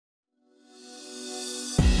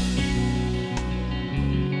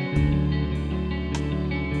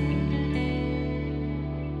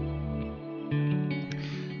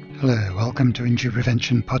welcome to Injury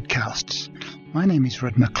Prevention Podcasts. My name is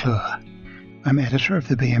Rod McClure. I'm editor of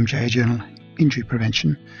the BMJ journal Injury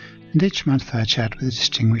Prevention, and each month I chat with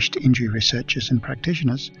distinguished injury researchers and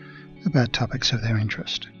practitioners about topics of their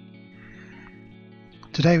interest.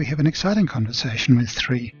 Today we have an exciting conversation with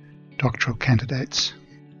three doctoral candidates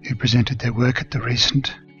who presented their work at the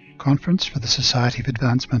recent Conference for the Society of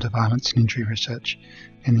Advancement of Violence and Injury Research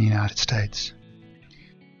in the United States.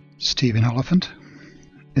 Stephen Oliphant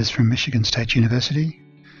is from Michigan State University.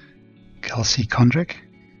 Kelsey Kondrak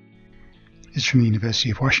is from the University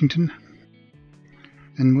of Washington.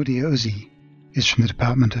 And Mudia Uzi is from the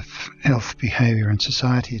Department of Health, Behavior and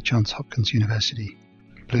Society at Johns Hopkins University,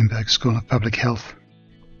 Bloomberg School of Public Health.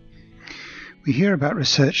 We hear about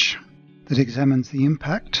research that examines the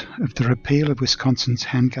impact of the repeal of Wisconsin's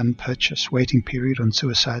handgun purchase waiting period on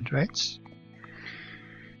suicide rates.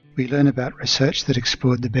 We learn about research that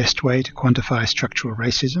explored the best way to quantify structural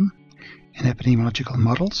racism in epidemiological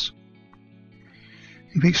models.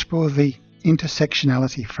 And we explore the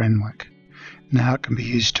intersectionality framework and how it can be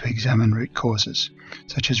used to examine root causes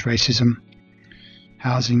such as racism,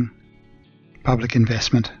 housing, public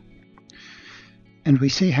investment. And we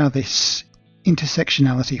see how this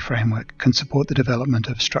intersectionality framework can support the development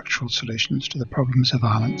of structural solutions to the problems of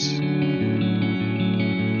violence.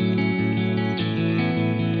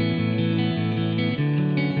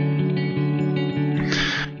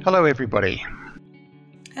 Hello, everybody.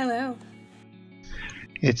 Hello.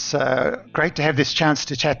 It's great to have this chance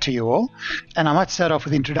to chat to you all. And I might start off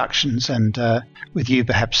with introductions and with you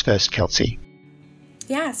perhaps first, Kelsey.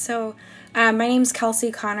 Yeah, so my name's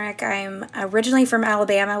Kelsey Kondrak. I'm originally from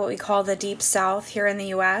Alabama, what we call the Deep South here in the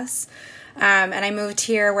U.S. And I moved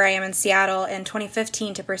here where I am in Seattle in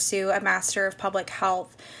 2015 to pursue a Master of Public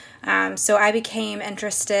Health. So I became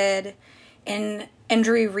interested in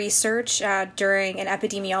injury research during an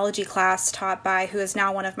epidemiology class taught by who is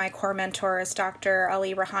now one of my core mentors, Dr.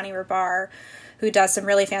 Ali Rahani-Rabar, who does some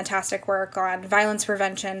really fantastic work on violence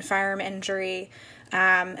prevention, firearm injury,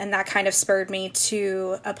 and that kind of spurred me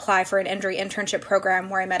to apply for an injury internship program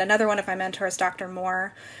where I met another one of my mentors, Dr.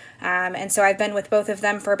 Moore. And so I've been with both of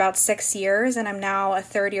them for about 6 years, and I'm now a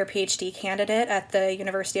third-year PhD candidate at the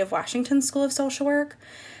University of Washington School of Social Work.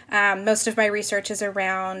 Most of my research is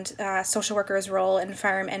around social workers' role in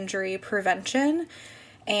firearm injury prevention.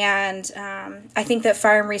 And I think that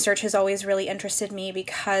firearm research has always really interested me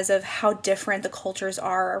because of how different the cultures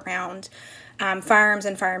are around firearms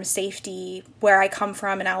and firearm safety, where I come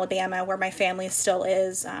from in Alabama, where my family still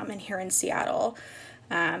is, and here in Seattle.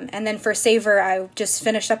 And then for SAVER, I just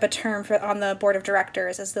finished up a term on the board of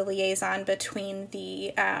directors as the liaison between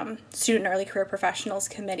the Student and Early Career Professionals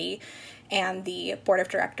Committee and the board of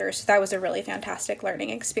directors. So that was a really fantastic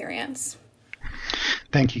learning experience.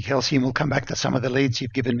 Thank you, Kelsey, and we'll come back to some of the leads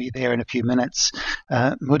you've given me there in a few minutes.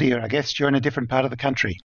 Mudia, I guess you're in a different part of the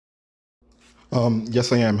country.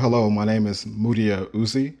 Yes, I am. Hello, my name is Mudia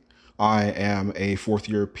Uzi. I am a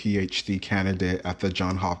fourth-year PhD candidate at the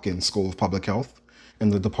Johns Hopkins School of Public Health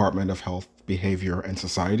in the Department of Health, Behavior and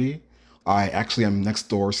Society. I actually am next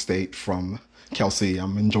door state from Kelsey.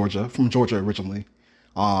 I'm in Georgia, from Georgia originally.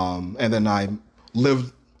 And then I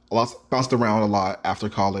lived a lot, bounced around a lot after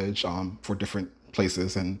college for different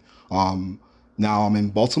places. And now I'm in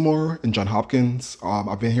Baltimore, in Johns Hopkins.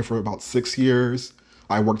 I've been here for about 6 years.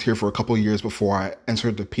 I worked here for a couple of years before I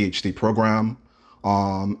entered the PhD program.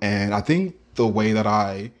 And I think the way that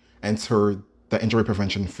I entered the injury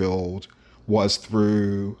prevention field was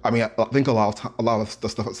through, I think a lot of the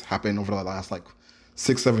stuff that's happened over the last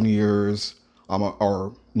 6-7 years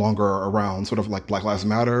or longer around sort of like Black Lives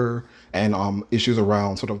Matter and issues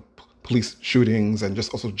around sort of police shootings and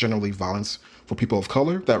just also generally violence for people of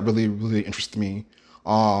color that really, really interested me.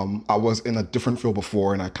 I was in a different field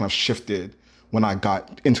before, and I kind of shifted when I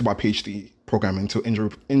got into my PhD program into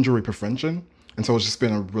injury prevention. And so it's just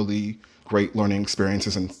been a really great learning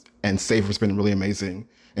experiences, and SAVER's been really amazing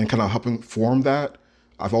and kind of helping form that.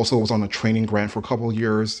 I've also was on a training grant for a couple of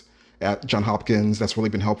years at Johns Hopkins. That's really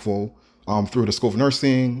been helpful. Through the School of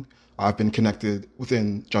Nursing, I've been connected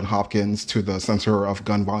within Johns Hopkins to the Center of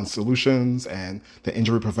Gun Violence Solutions and the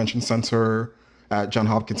Injury Prevention Center at Johns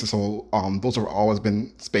Hopkins. So those have always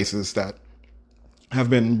been spaces that have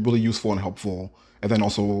been really useful and helpful. And then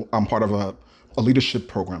also I'm part of a leadership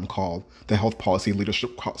program called the Health Policy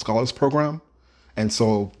Leadership Scholars Program. And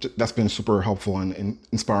so that's been super helpful and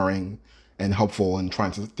inspiring and helpful in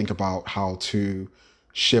trying to think about how to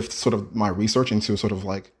shift sort of my research into sort of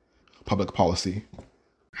like public policy.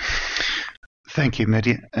 Thank you,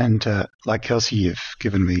 Mudia. And like Kelsey, you've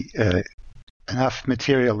given me enough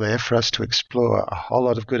material there for us to explore a whole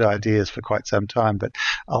lot of good ideas for quite some time. But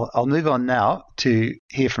I'll move on now to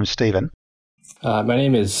hear from Stephen. My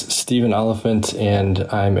name is Stephen Oliphant, and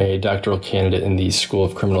I'm a doctoral candidate in the School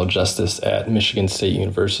of Criminal Justice at Michigan State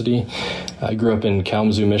University. I grew up in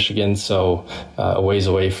Kalamazoo, Michigan, so a ways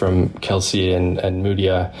away from Kelsey and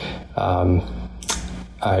Mudia.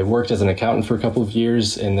 I worked as an accountant for a couple of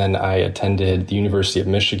years, and then I attended the University of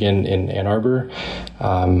Michigan in Ann Arbor,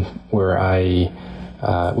 where I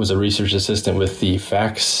was a research assistant with the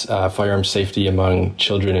FACS, Firearm Safety Among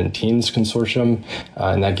Children and Teens Consortium,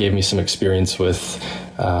 and that gave me some experience with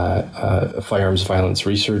firearms violence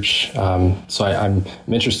research. So I'm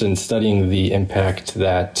interested in studying the impact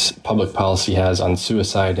that public policy has on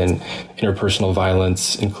suicide and interpersonal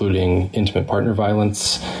violence, including intimate partner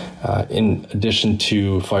violence. In addition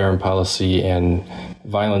to firearm policy and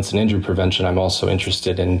violence and injury prevention, I'm also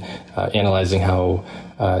interested in analyzing how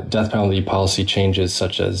death penalty policy changes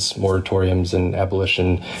such as moratoriums and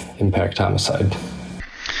abolition impact homicide.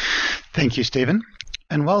 Thank you, Stephen.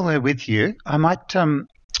 And while we're with you, I might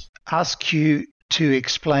ask you to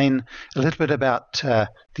explain a little bit about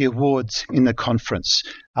the awards in the conference.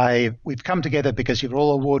 We've come together because you're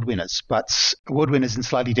all award winners, but award winners in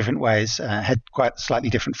slightly different ways, had quite slightly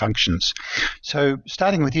different functions. So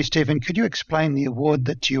starting with you, Stephen, could you explain the award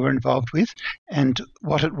that you were involved with and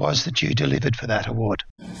what it was that you delivered for that award?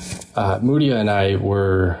 Mudia and I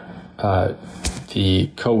were the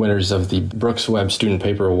co-winners of the Brooks Webb Student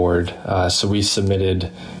Paper Award. So we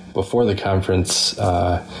submitted before the conference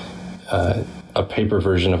a paper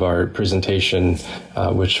version of our presentation,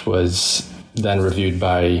 which was then reviewed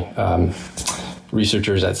by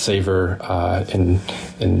researchers at SAVR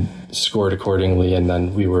and scored accordingly. And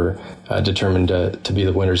then we were determined to be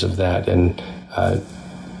the winners of that. And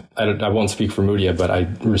I won't speak for Mudia, but I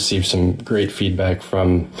received some great feedback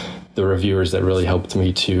from the reviewers that really helped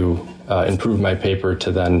me to improve my paper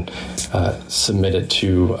to then submit it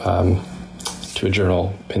to a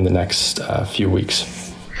journal in the next few weeks.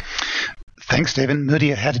 Thanks, Stephen.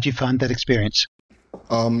 Mudia, how did you find that experience?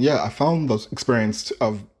 I found the experience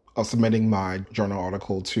of submitting my journal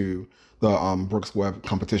article to the Brooks Webb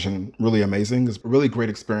competition really amazing. It's a really great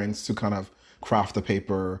experience to kind of craft the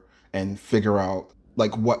paper and figure out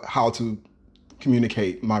how to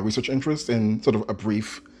communicate my research interest in sort of a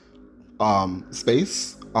brief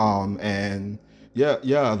space. The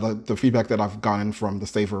feedback that I've gotten from the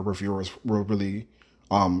SAVR reviewers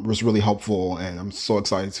was really helpful, and I'm so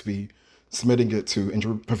excited to be submitting it to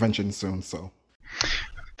injury prevention soon. So,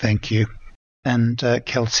 thank you. And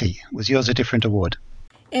Kelsey, was yours a different award?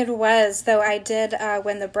 It was, though I did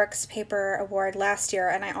win the Brooks Paper Award last year,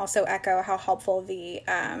 and I also echo how helpful the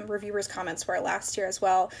reviewers' comments were last year as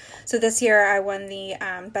well. So this year I won the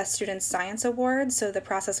Best Student Science Award, so the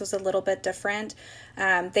process was a little bit different.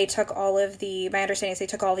 They took all of my understanding is they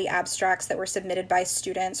took all the abstracts that were submitted by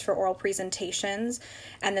students for oral presentations,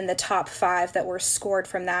 and then the top 5 that were scored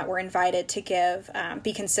from that were invited to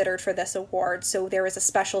be considered for this award. So there was a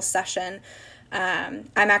special session. I'm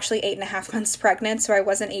actually 8.5 months pregnant, so I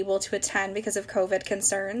wasn't able to attend because of COVID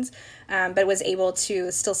concerns, but was able to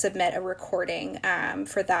still submit a recording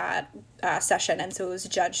for that session, and so it was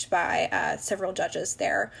judged by several judges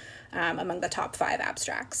there among the top 5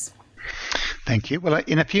 abstracts. Thank you. Well,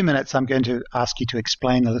 in a few minutes, I'm going to ask you to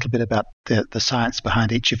explain a little bit about the science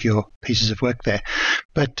behind each of your pieces of work there.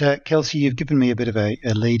 But Kelsey, you've given me a bit of a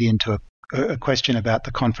lead into a question about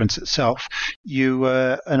the conference itself. You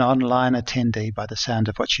were an online attendee by the sound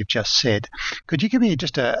of what you've just said. Could you give me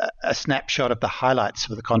just a snapshot of the highlights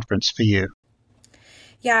of the conference for you?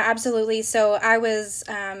 Yeah, absolutely. So I was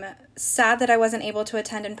sad that I wasn't able to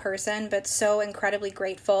attend in person, but so incredibly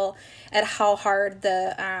grateful at how hard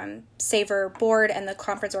the SAVR board and the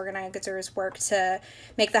conference organizers worked to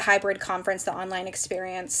make the hybrid conference, the online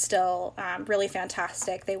experience, still really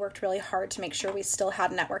fantastic. They worked really hard to make sure we still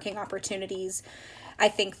had networking opportunities. I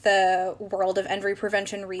think the world of injury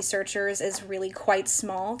prevention researchers is really quite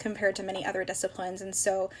small compared to many other disciplines, and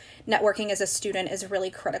so networking as a student is really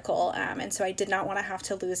critical, and so I did not want to have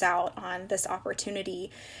to lose out on this opportunity,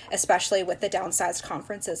 especially with the downsized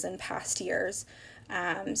conferences in past years.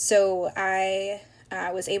 So I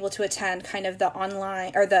was able to attend kind of the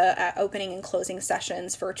online or the opening and closing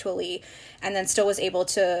sessions virtually, and then still was able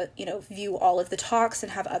to, view all of the talks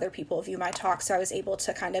and have other people view my talks. So I was able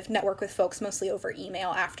to kind of network with folks mostly over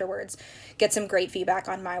email afterwards, get some great feedback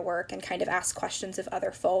on my work, and kind of ask questions of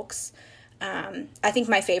other folks. I think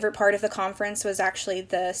my favorite part of the conference was actually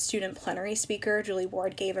the student plenary speaker. Julie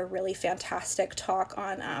Ward gave a really fantastic talk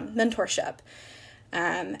on mentorship.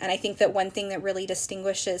 And I think that one thing that really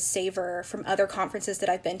distinguishes SAVR from other conferences that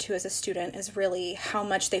I've been to as a student is really how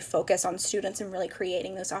much they focus on students and really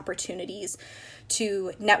creating those opportunities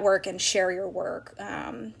to network and share your work.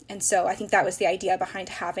 And so I think that was the idea behind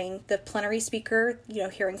having the plenary speaker,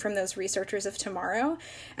 hearing from those researchers of tomorrow.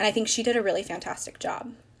 And I think she did a really fantastic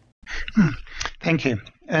job. Thank you.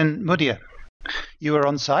 And Mudia, you were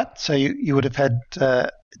on site, so you would have had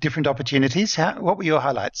different opportunities. What were your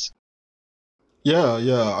highlights?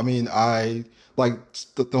 Yeah. I mean, I like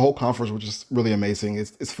the whole conference was just really amazing.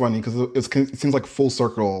 It's funny because it seems like full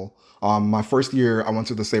circle. My first year, I went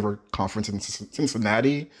to the SAVR conference in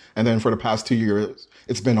Cincinnati, and then for the past 2 years,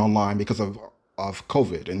 it's been online because of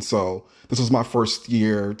COVID. And so this was my first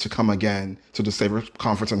year to come again to the SAVR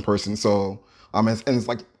conference in person. So and it's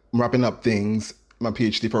like wrapping up things, my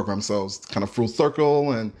PhD program. So it's kind of full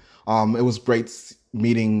circle, and it was great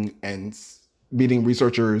meeting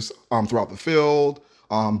researchers throughout the field,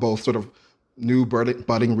 both sort of new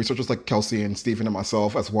budding researchers like Kelsey and Stephen and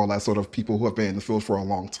myself, as well as sort of people who have been in the field for a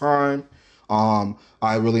long time.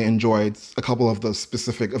 I really enjoyed a couple of the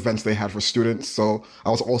specific events they had for students. So I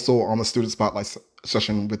was also on the student spotlight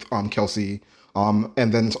session with Kelsey. And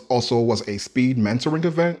then also was a speed mentoring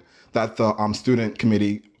event that the student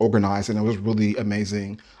committee organized, and it was really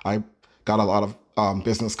amazing. I got a lot of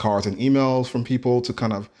business cards and emails from people to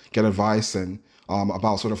kind of get advice and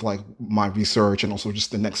about sort of like my research and also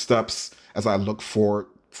just the next steps as I look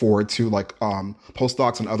forward to like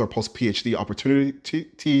postdocs and other post-PhD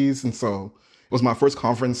opportunities. And so it was my first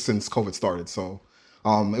conference since COVID started. So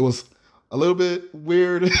it was a little bit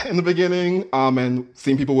weird in the beginning, and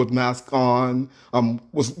seeing people with masks on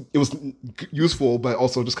was useful, but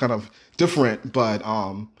also just kind of different. But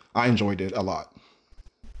I enjoyed it a lot.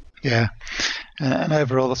 Yeah, and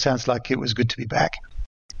overall, it sounds like it was good to be back.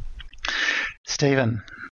 Stephen,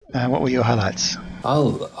 what were your highlights?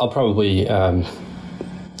 I'll probably I'll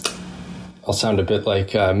sound a bit like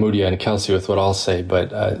Mudia and Kelsey with what I'll say,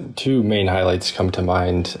 but two main highlights come to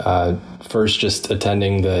mind. First, just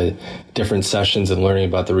attending the different sessions and learning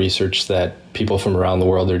about the research that people from around the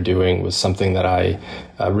world are doing was something that I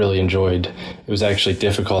really enjoyed. It was actually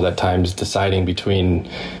difficult at times deciding between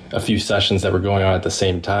a few sessions that were going on at the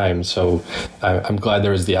same time. So I'm glad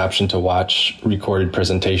there was the option to watch recorded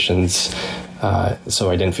presentations,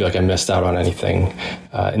 so I didn't feel like I missed out on anything.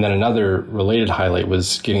 And then another related highlight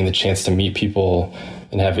was getting the chance to meet people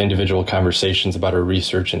and have individual conversations about our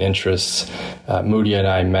research and interests. Mudia and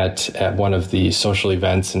I met at one of the social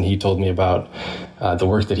events, and he told me about the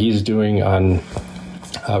work that he's doing on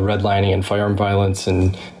redlining and firearm violence.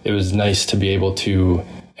 And it was nice to be able to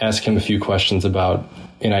ask him a few questions about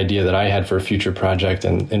an idea that I had for a future project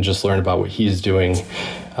and just learn about what he's doing.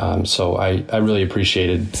 So I really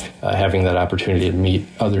appreciated having that opportunity to meet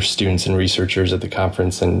other students and researchers at the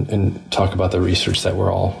conference and talk about the research that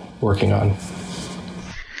we're all working on.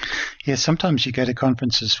 Yeah, sometimes you go to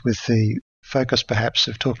conferences with the focus perhaps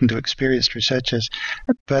of talking to experienced researchers,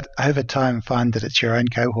 but over time find that it's your own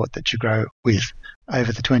cohort that you grow with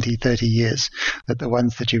over the 20, 30 years, that the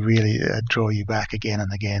ones that you really draw you back again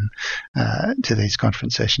and again to these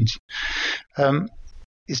conference sessions.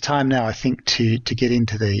 It's time now, I think, to get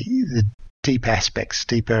into the deeper aspects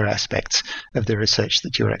of the research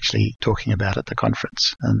that you're actually talking about at the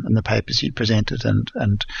conference and the papers you presented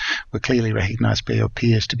and were clearly recognised by your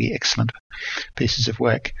peers to be excellent pieces of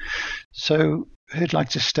work. So who'd like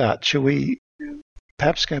to start? Shall we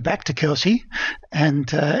perhaps go back to Kelsey?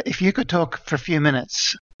 And if you could talk for a few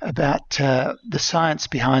minutes about the science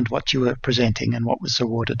behind what you were presenting and what was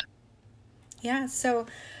awarded. Yeah, so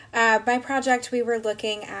my project, we were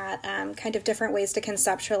looking at kind of different ways to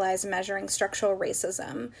conceptualize measuring structural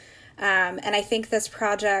racism. And I think this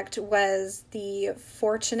project was the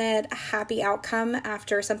fortunate, happy outcome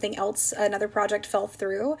after something else, another project fell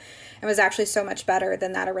through and was actually so much better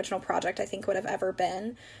than that original project I think would have ever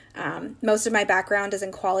been. Most of my background is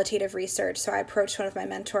in qualitative research, so I approached one of my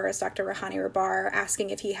mentors, Dr. Rahani Rabar, asking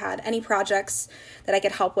if he had any projects that I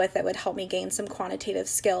could help with that would help me gain some quantitative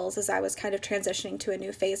skills as I was kind of transitioning to a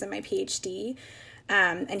new phase in my PhD.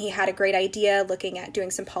 And he had a great idea looking at doing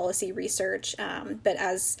some policy research, but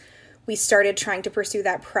as we started trying to pursue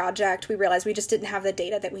that project, we realized we just didn't have the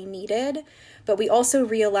data that we needed. But we also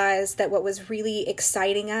realized that what was really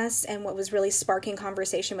exciting us and what was really sparking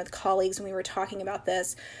conversation with colleagues when we were talking about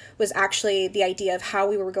this was actually the idea of how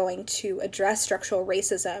we were going to address structural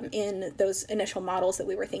racism in those initial models that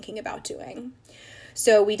we were thinking about doing.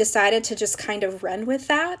 So we decided to just kind of run with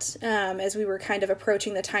that as we were kind of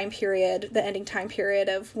approaching the time period, the ending time period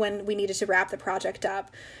of when we needed to wrap the project up.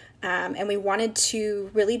 And we wanted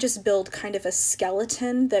to really just build kind of a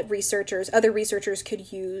skeleton that other researchers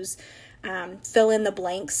could use, fill in the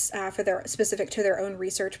blanks specific to their own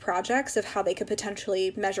research projects of how they could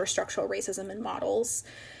potentially measure structural racism in models.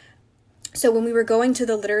 So when we were going to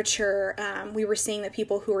the literature, we were seeing that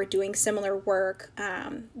people who were doing similar work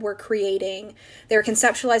they were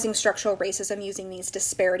conceptualizing structural racism using these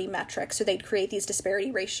disparity metrics. So they'd create these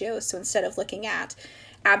disparity ratios. So instead of looking at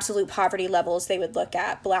absolute poverty levels, they would look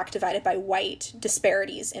at Black divided by white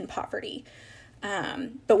disparities in poverty.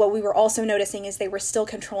 But what we were also noticing is they were still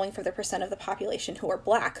controlling for the percent of the population who are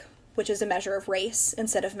Black, which is a measure of race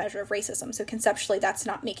instead of measure of racism. So conceptually, that's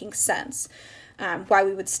not making sense. Why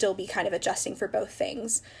we would still be kind of adjusting for both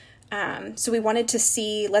things. So we wanted to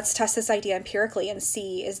see, let's test this idea empirically and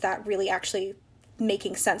see, is that really actually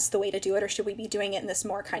making sense the way to do it, or should we be doing it in this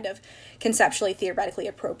more kind of conceptually, theoretically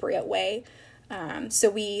appropriate way? So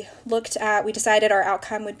we decided our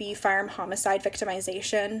outcome would be firearm homicide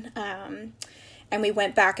victimization. And we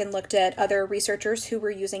went back and looked at other researchers who were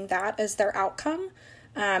using that as their outcome.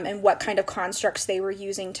 And what kind of constructs they were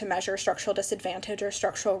using to measure structural disadvantage or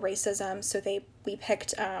structural racism. So we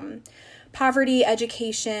picked poverty,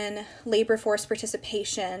 education, labor force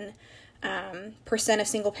participation, percent of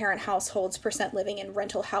single-parent households, percent living in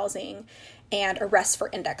rental housing, and arrests for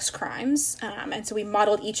index crimes. And so we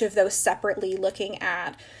modeled each of those separately, looking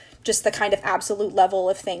at just the kind of absolute level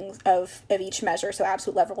of things of each measure. So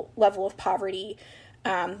absolute level of poverty.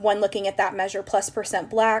 One looking at that measure plus percent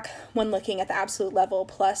Black, one looking at the absolute level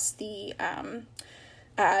plus the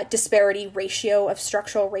disparity ratio of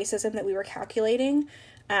structural racism that we were calculating,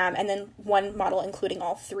 and then one model including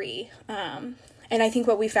all three. And I think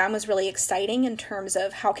what we found was really exciting in terms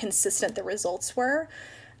of how consistent the results were.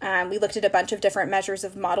 We looked at a bunch of different measures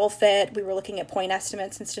of model fit. We were looking at point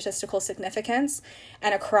estimates and statistical significance.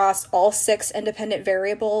 And across all 6 independent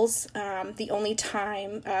variables, the only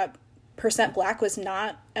time percent Black was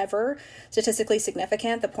not ever statistically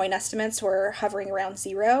significant. The point estimates were hovering around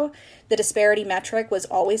 0. The disparity metric was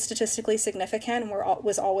always statistically significant and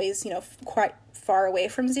was always, quite far away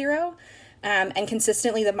from 0. And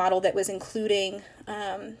consistently, the model that was including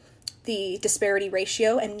the disparity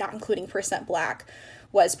ratio and not including percent Black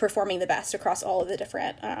was performing the best across all of the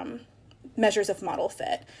different measures of model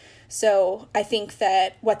fit. So I think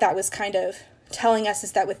that what that was kind of telling us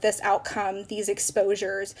is that with this outcome, these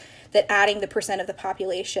exposures, that adding the percent of the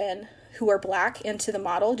population who are Black into the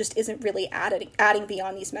model just isn't really adding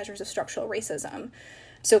beyond these measures of structural racism.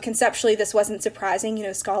 So conceptually, this wasn't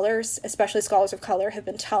surprising. Scholars, especially scholars of color, have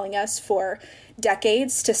been telling us for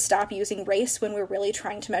decades to stop using race when we're really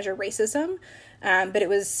trying to measure racism. But it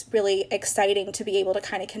was really exciting to be able to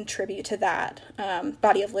kind of contribute to that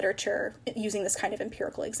body of literature using this kind of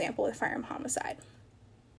empirical example of firearm homicide.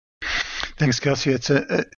 Thanks, Kelsey. It's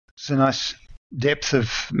a nice depth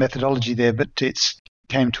of methodology there, but it's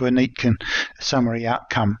came to a neat summary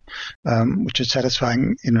outcome, which is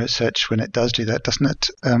satisfying in research when it does do that, doesn't it?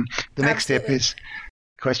 The next step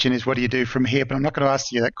question is, what do you do from here? But I'm not going to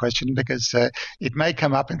ask you that question because it may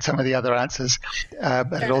come up in some of the other answers,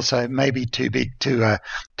 but it also may be too big to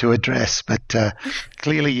address. But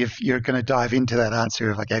clearly, if you're going to dive into that answer,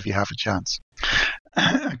 if I gave you half a chance.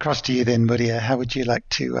 Across to you then, Mudia. How would you like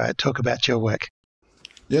to talk about your work?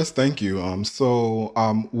 Yes, thank you. So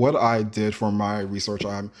what I did for my research,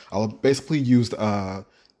 I basically used a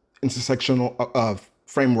intersectional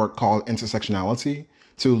framework called intersectionality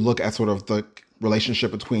to look at sort of the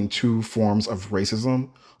relationship between 2 forms of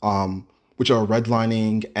racism, which are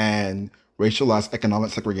redlining and racialized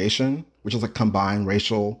economic segregation, which is a combined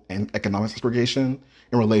racial and economic segregation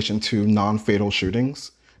in relation to non-fatal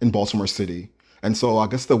shootings in Baltimore City. And so I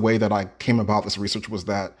guess the way that I came about this research was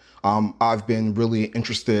that I've been really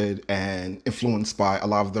interested and influenced by a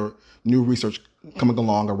lot of the new research coming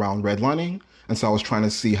along around redlining. And so I was trying to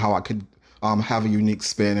see how I could have a unique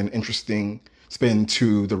spin and interesting spin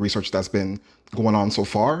to the research that's been going on so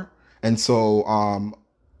far. And so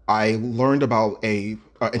I learned about a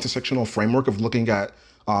intersectional framework of looking at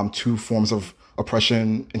 2 forms of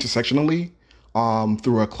oppression intersectionally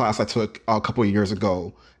through a class I took a couple of years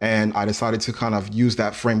ago. And I decided to kind of use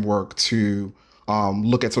that framework to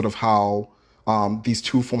look at sort of how these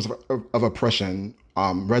 2 forms of oppression,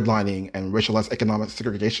 redlining and racialized economic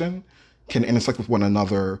segregation, can intersect with one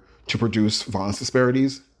another to produce violence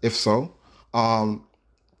disparities, if so.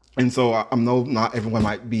 And so I know not everyone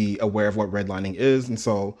might be aware of what redlining is. And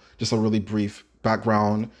so just a really brief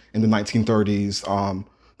background. In the 1930s,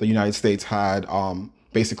 the United States had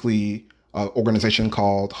basically an organization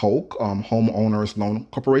called HOLC, Homeowners Loan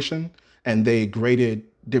Corporation, and they graded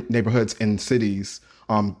neighborhoods in cities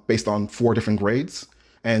based on 4 different grades.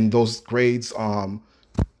 And those grades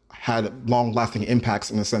had long-lasting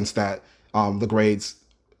impacts in the sense that the grades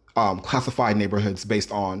classified neighborhoods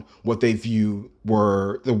based on what they view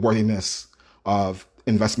were the worthiness of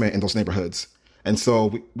investment in those neighborhoods. And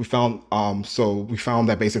so we found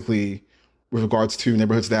that basically, with regards to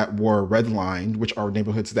neighborhoods that were redlined, which are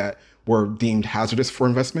neighborhoods that were deemed hazardous for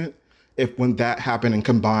investment, when that happened and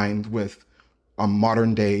combined with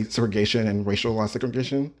modern day segregation and racialized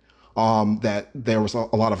segregation, that there was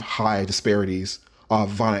a lot of high disparities of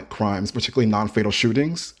violent crimes, particularly non-fatal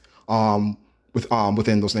shootings,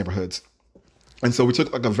 within those neighborhoods. And so we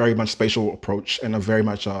took like a very much spatial approach and a very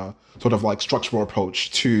much sort of like structural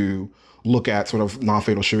approach to look at sort of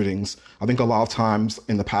non-fatal shootings. I think a lot of times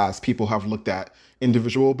in the past, people have looked at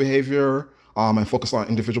individual behavior and focused on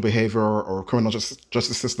individual behavior or criminal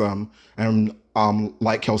justice system. And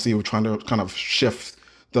like Kelsey, we're trying to kind of shift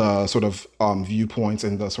the sort of viewpoints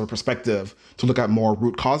and the sort of perspective to look at more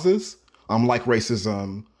root causes, like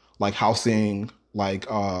racism, like housing, like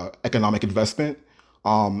economic investment,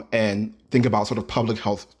 and think about sort of public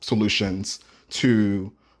health solutions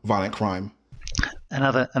to violent crime.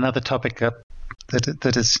 Another topic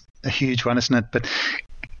that is a huge one, isn't it? But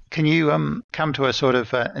can you come to a sort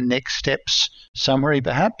of a next steps summary,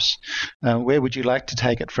 perhaps? Where would you like to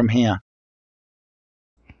take it from here?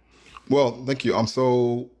 Well, thank you.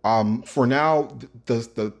 So for now,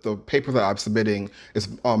 the paper that I'm submitting is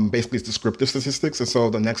basically descriptive statistics, and so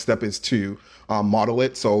the next step is to model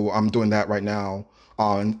it. So I'm doing that right now,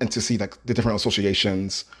 and to see like the different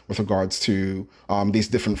associations with regards to these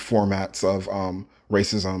different formats of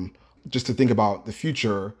racism. Just to think about the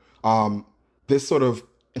future, this sort of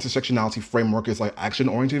intersectionality framework is like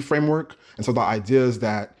action-oriented framework, and so the idea is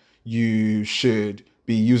that you should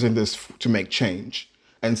be using this to make change.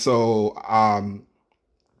 And so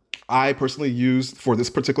I personally used for this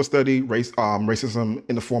particular study racism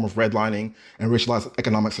in the form of redlining and racialized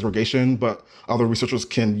economic segregation, but other researchers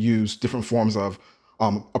can use different forms of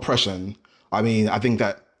oppression. I mean, I think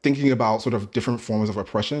that thinking about sort of different forms of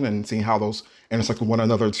oppression and seeing how those intersect with one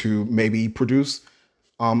another to maybe produce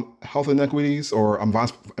health inequities or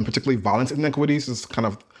violence, and particularly violence inequities is kind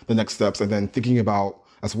of the next steps. And then thinking about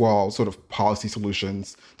as well sort of policy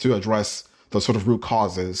solutions to address the sort of root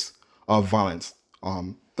causes of violence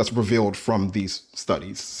that's revealed from these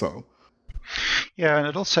studies. So, yeah, and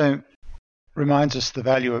it also reminds us the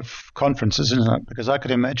value of conferences, isn't it? Because I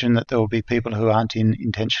could imagine that there will be people who aren't in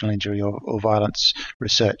intentional injury or violence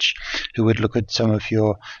research who would look at some of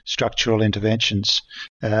your structural interventions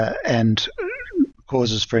and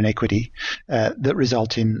causes for inequity that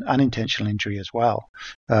result in unintentional injury as well,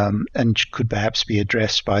 and could perhaps be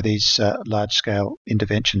addressed by these large-scale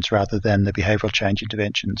interventions rather than the behavioural change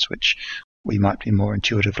interventions, which we might be more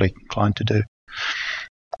intuitively inclined to do.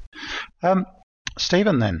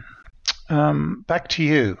 Stephen, then, back to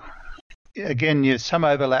you. Again, there's some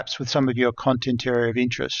overlaps with some of your content area of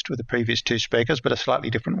interest with the previous two speakers, but a slightly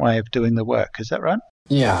different way of doing the work. Is that right?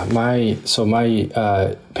 Yeah, my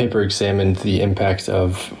paper examined the impact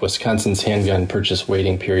of Wisconsin's handgun purchase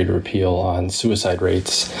waiting period repeal on suicide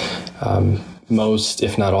rates. Most,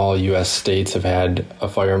 if not all, U.S. states have had a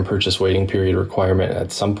firearm purchase waiting period requirement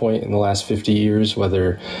at some point in the last 50 years,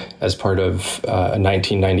 whether as part of a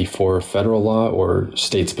 1994 federal law or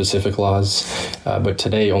state-specific laws. But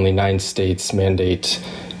today, only 9 states mandate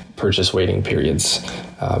purchase waiting periods.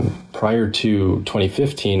 Prior to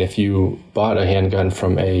 2015, if you bought a handgun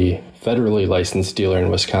from a federally licensed dealer in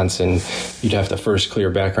Wisconsin, you'd have to first clear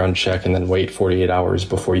background check and then wait 48 hours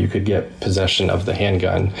before you could get possession of the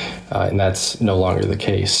handgun, and that's no longer the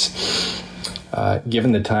case.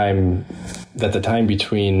 Given the time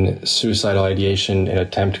between suicidal ideation and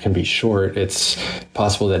attempt can be short, it's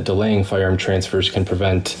possible that delaying firearm transfers can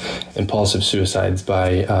prevent impulsive suicides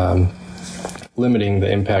by limiting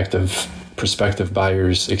the impact of prospective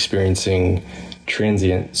buyers experiencing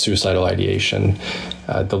transient suicidal ideation.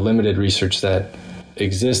 The limited research that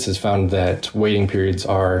exists has found that waiting periods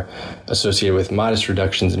are associated with modest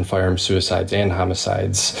reductions in firearm suicides and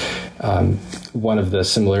homicides. One of the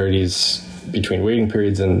similarities between waiting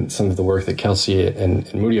periods and some of the work that Kelsey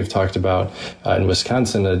and Moody have talked about in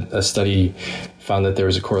Wisconsin, a study found that there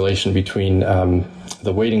was a correlation between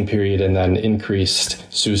the waiting period and then increased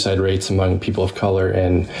suicide rates among people of color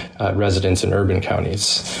and residents in urban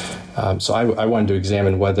counties. So I wanted to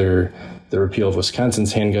examine whether the repeal of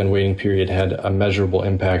Wisconsin's handgun waiting period had a measurable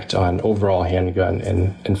impact on overall handgun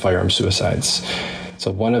and firearm suicides.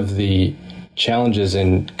 So one of the challenges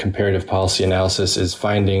in comparative policy analysis is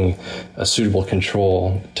finding a suitable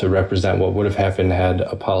control to represent what would have happened had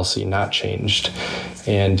a policy not changed.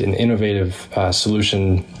 And an innovative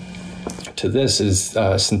solution to this is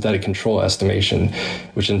synthetic control estimation,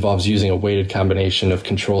 which involves using a weighted combination of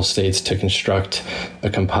control states to construct a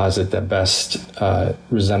composite that best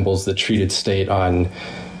resembles the treated state on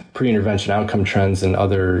pre-intervention outcome trends and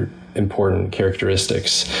other important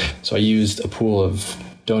characteristics. So I used a pool of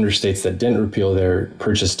donor states that didn't repeal their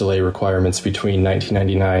purchase delay requirements between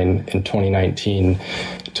 1999 and 2019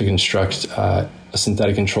 to construct a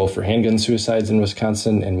synthetic control for handgun suicides in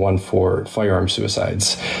Wisconsin and one for firearm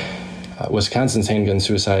suicides. Wisconsin's handgun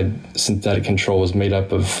suicide synthetic control was made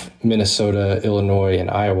up of Minnesota, Illinois,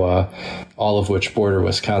 and Iowa, all of which border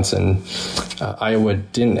Wisconsin. Iowa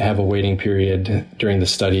didn't have a waiting period during the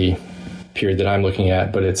study period that I'm looking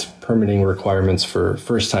at, but its permitting requirements for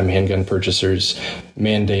first-time handgun purchasers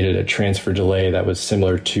mandated a transfer delay that was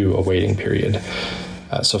similar to a waiting period.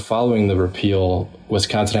 So following the repeal,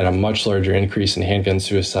 Wisconsin had a much larger increase in handgun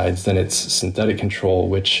suicides than its synthetic control,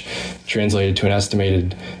 which translated to an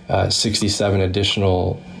estimated 67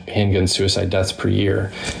 additional handgun suicide deaths per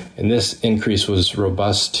year. And this increase was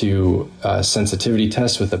robust to sensitivity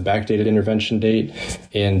tests with a backdated intervention date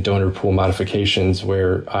and donor pool modifications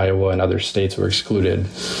where Iowa and other states were excluded.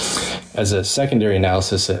 As a secondary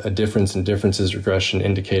analysis, a difference in differences regression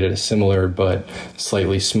indicated a similar but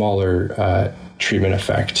slightly smaller treatment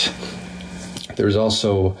effect. There was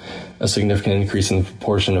also a significant increase in the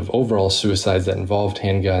proportion of overall suicides that involved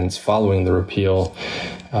handguns following the repeal,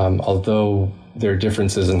 although there are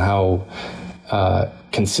differences in how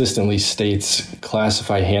consistently states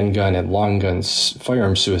classify handgun and long gun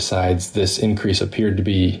firearm suicides. This increase appeared to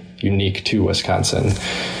be unique to Wisconsin.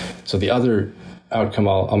 So the other outcome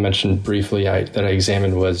I'll mention briefly that I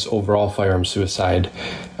examined was overall firearm suicide.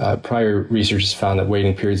 Prior research has found that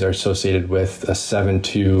waiting periods are associated with a 7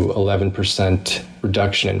 to 11%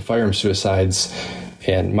 reduction in firearm suicides,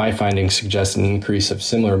 and my findings suggest an increase of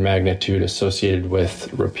similar magnitude associated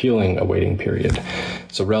with repealing a waiting period.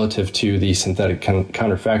 So relative to the synthetic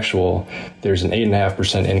counterfactual, there's an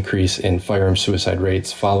 8.5% increase in firearm suicide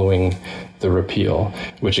rates following the repeal,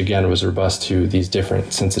 which again was robust to these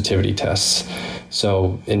different sensitivity tests.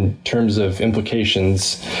 So in terms of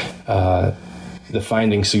implications, the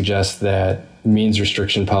findings suggest that means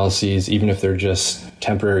restriction policies, even if they're just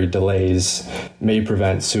temporary delays, may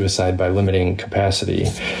prevent suicide by limiting capacity.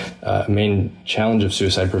 A main challenge of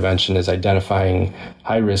suicide prevention is identifying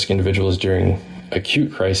high-risk individuals during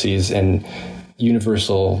acute crises, and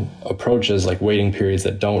universal approaches like waiting periods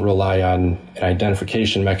that don't rely on an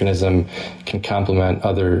identification mechanism can complement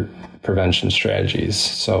other prevention strategies.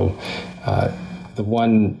 So the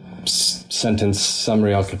one sentence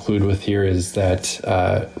summary I'll conclude with here is that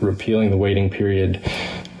repealing the waiting period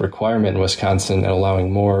requirement in Wisconsin and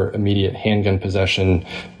allowing more immediate handgun possession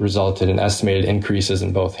resulted in estimated increases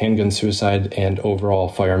in both handgun suicide and overall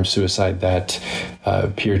firearm suicide that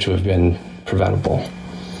appear to have been preventable.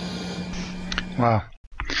 Wow.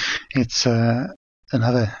 It's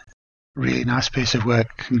another really nice piece of work.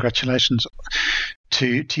 Congratulations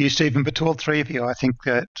to you, Stephen, but to all three of you. I think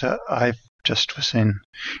that I've just was in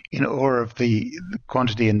awe of the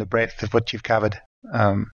quantity and the breadth of what you've covered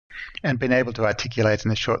and been able to articulate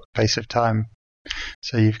in a short space of time.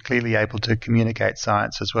 So you're clearly able to communicate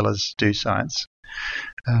science as well as do science.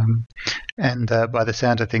 And by the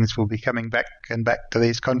sound of things, we'll be coming back to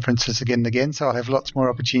these conferences again and again. So I'll have lots more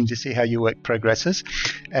opportunity to see how your work progresses,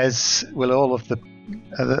 as will all of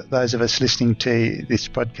those of us listening to this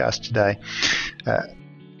podcast today.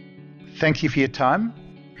 Thank you for your time.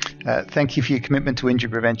 Thank you for your commitment to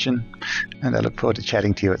injury prevention, and I look forward to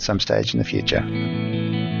chatting to you at some stage in the future.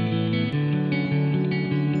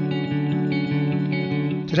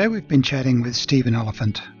 Today we've been chatting with Stephen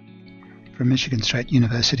Oliphant from Michigan State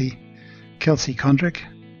University, Kelsey Kondrak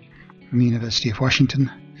from the University of Washington,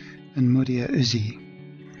 and Mudia Uzi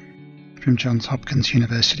from Johns Hopkins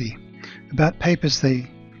University about papers they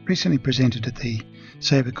recently presented at the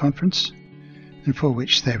SABRE conference and for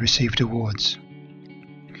which they received awards.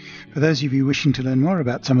 For those of you wishing to learn more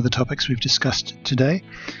about some of the topics we've discussed today,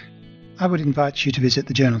 I would invite you to visit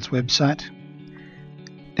the journal's website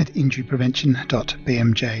at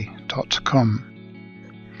injuryprevention.bmj.com.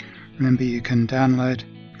 Remember, you can download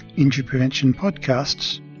Injury Prevention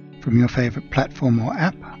podcasts from your favourite platform or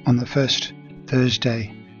app on the first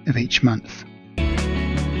Thursday of each month.